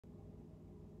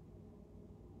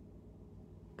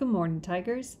Good morning,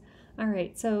 Tigers. All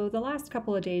right, so the last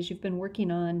couple of days you've been working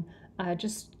on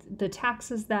just the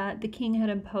taxes that the king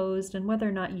had imposed and whether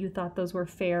or not you thought those were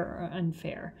fair or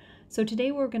unfair. So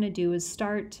today what we're going to do is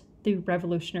start the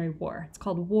Revolutionary War. It's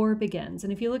called War Begins.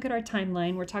 And if you look at our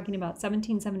timeline, we're talking about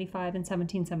 1775 and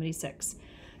 1776.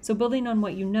 So building on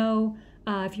what you know,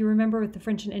 if you remember with the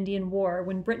French and Indian War,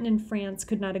 when Britain and France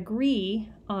could not agree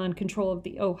on control of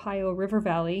the Ohio River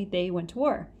Valley, they went to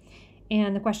war.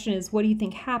 And the question is, what do you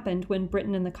think happened when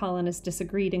Britain and the colonists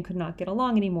disagreed and could not get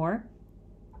along anymore?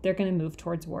 They're going to move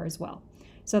towards war as well.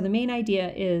 So the main idea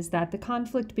is that the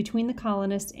conflict between the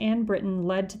colonists and Britain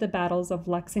led to the battles of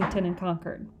Lexington and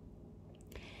Concord.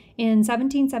 In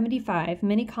 1775,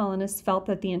 many colonists felt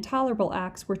that the Intolerable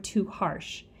Acts were too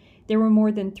harsh. There were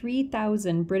more than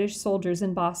 3,000 British soldiers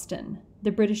in Boston.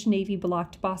 The British Navy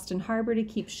blocked Boston Harbor to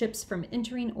keep ships from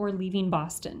entering or leaving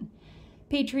Boston.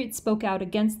 Patriots spoke out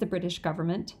against the British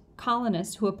government.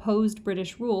 Colonists who opposed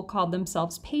British rule called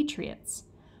themselves patriots.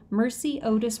 Mercy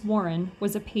Otis Warren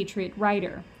was a patriot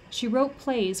writer. She wrote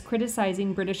plays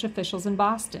criticizing British officials in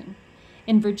Boston.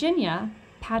 In Virginia,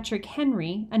 Patrick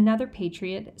Henry, another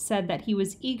patriot, said that he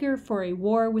was eager for a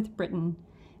war with Britain.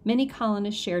 Many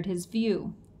colonists shared his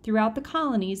view. Throughout the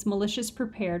colonies, militias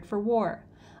prepared for war.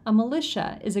 A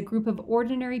militia is a group of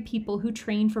ordinary people who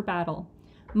train for battle.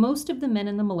 Most of the men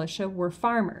in the militia were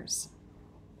farmers.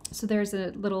 So there's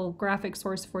a little graphic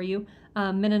source for you.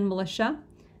 Men in militia,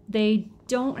 they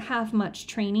don't have much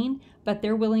training, but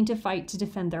they're willing to fight to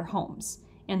defend their homes.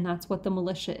 And that's what the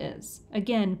militia is.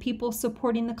 Again, people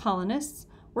supporting the colonists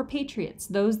were patriots.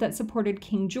 Those that supported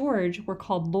King George were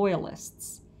called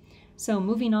loyalists. So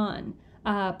moving on,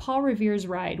 Paul Revere's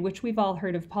Ride, which we've all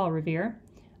heard of Paul Revere.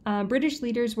 British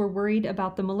leaders were worried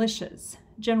about the militias.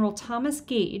 General Thomas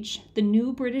Gage, the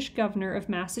new British governor of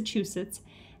Massachusetts,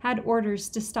 had orders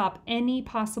to stop any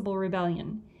possible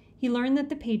rebellion. He learned that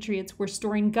the Patriots were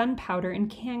storing gunpowder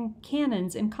and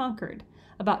cannons in Concord,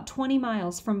 about 20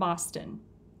 miles from Boston.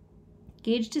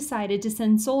 Gage decided to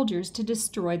send soldiers to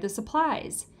destroy the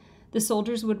supplies. The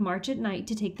soldiers would march at night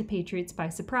to take the Patriots by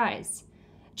surprise.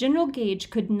 General Gage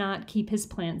could not keep his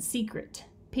plans secret.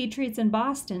 Patriots in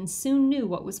Boston soon knew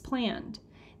what was planned.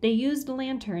 They used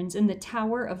lanterns in the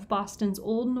tower of Boston's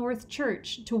Old North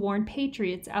Church to warn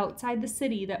patriots outside the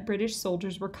city that British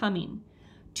soldiers were coming.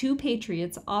 2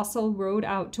 patriots also rode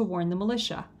out to warn the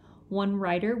militia. One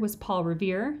rider was Paul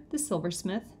Revere, the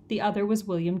silversmith. The other was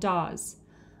William Dawes.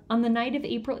 On the night of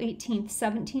April 18,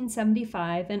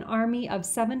 1775, an army of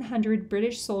 700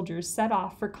 British soldiers set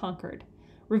off for Concord.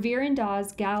 Revere and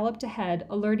Dawes galloped ahead,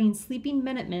 alerting sleeping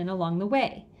Minutemen along the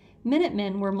way.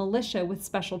 Minutemen were militia with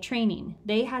special training.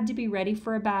 They had to be ready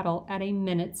for a battle at a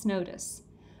minute's notice.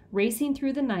 Racing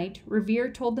through the night,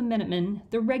 Revere told the Minutemen,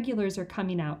 "The regulars are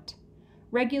coming out."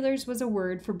 Regulars was a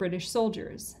word for British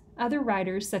soldiers. Other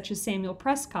riders, such as Samuel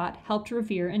Prescott, helped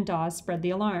Revere and Dawes spread the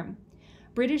alarm.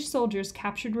 British soldiers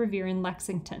captured Revere in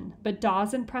Lexington, but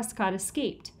Dawes and Prescott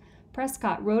escaped.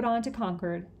 Prescott rode on to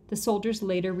Concord. The soldiers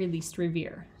later released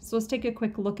Revere. So let's take a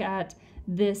quick look at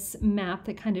this map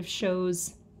that kind of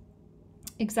shows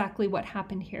exactly what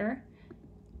happened here.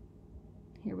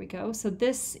 Here we go. So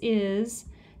this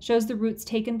shows the routes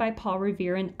taken by Paul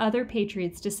Revere and other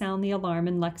patriots to sound the alarm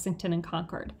in Lexington and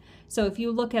Concord. So if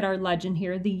you look at our legend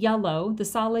here, the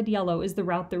solid yellow is the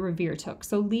route that Revere took.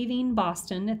 So leaving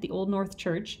Boston at the Old North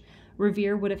Church,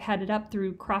 Revere would have headed up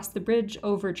cross the bridge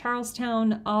over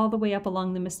Charlestown, all the way up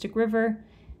along the Mystic River.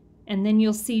 And then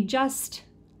you'll see just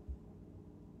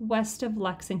west of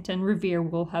Lexington, Revere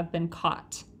will have been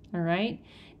caught. All right.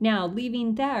 Now,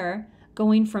 leaving there,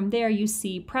 going from there, you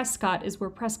see Prescott is where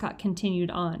Prescott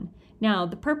continued on. Now,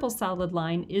 the purple solid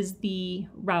line is the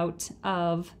route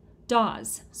of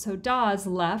Dawes. So Dawes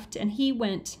left and he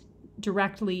went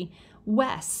directly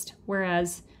west,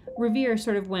 whereas Revere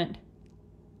sort of went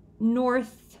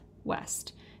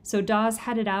northwest. So Dawes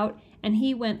headed out and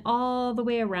he went all the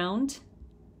way around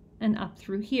and up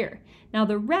through here. Now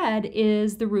the red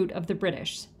is the route of the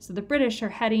British. So the British are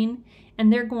heading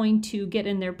and they're going to get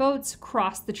in their boats,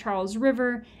 cross the Charles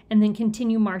River, and then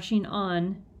continue marching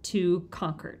on to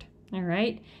Concord. All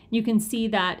right. You can see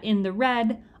that in the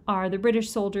red are the British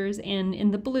soldiers and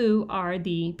in the blue are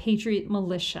the Patriot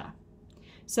militia.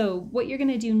 So what you're going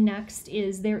to do next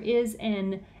is there is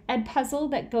an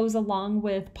Edpuzzle that goes along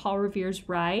with Paul Revere's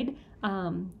Ride.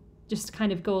 Just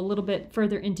kind of go a little bit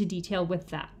further into detail with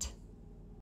that.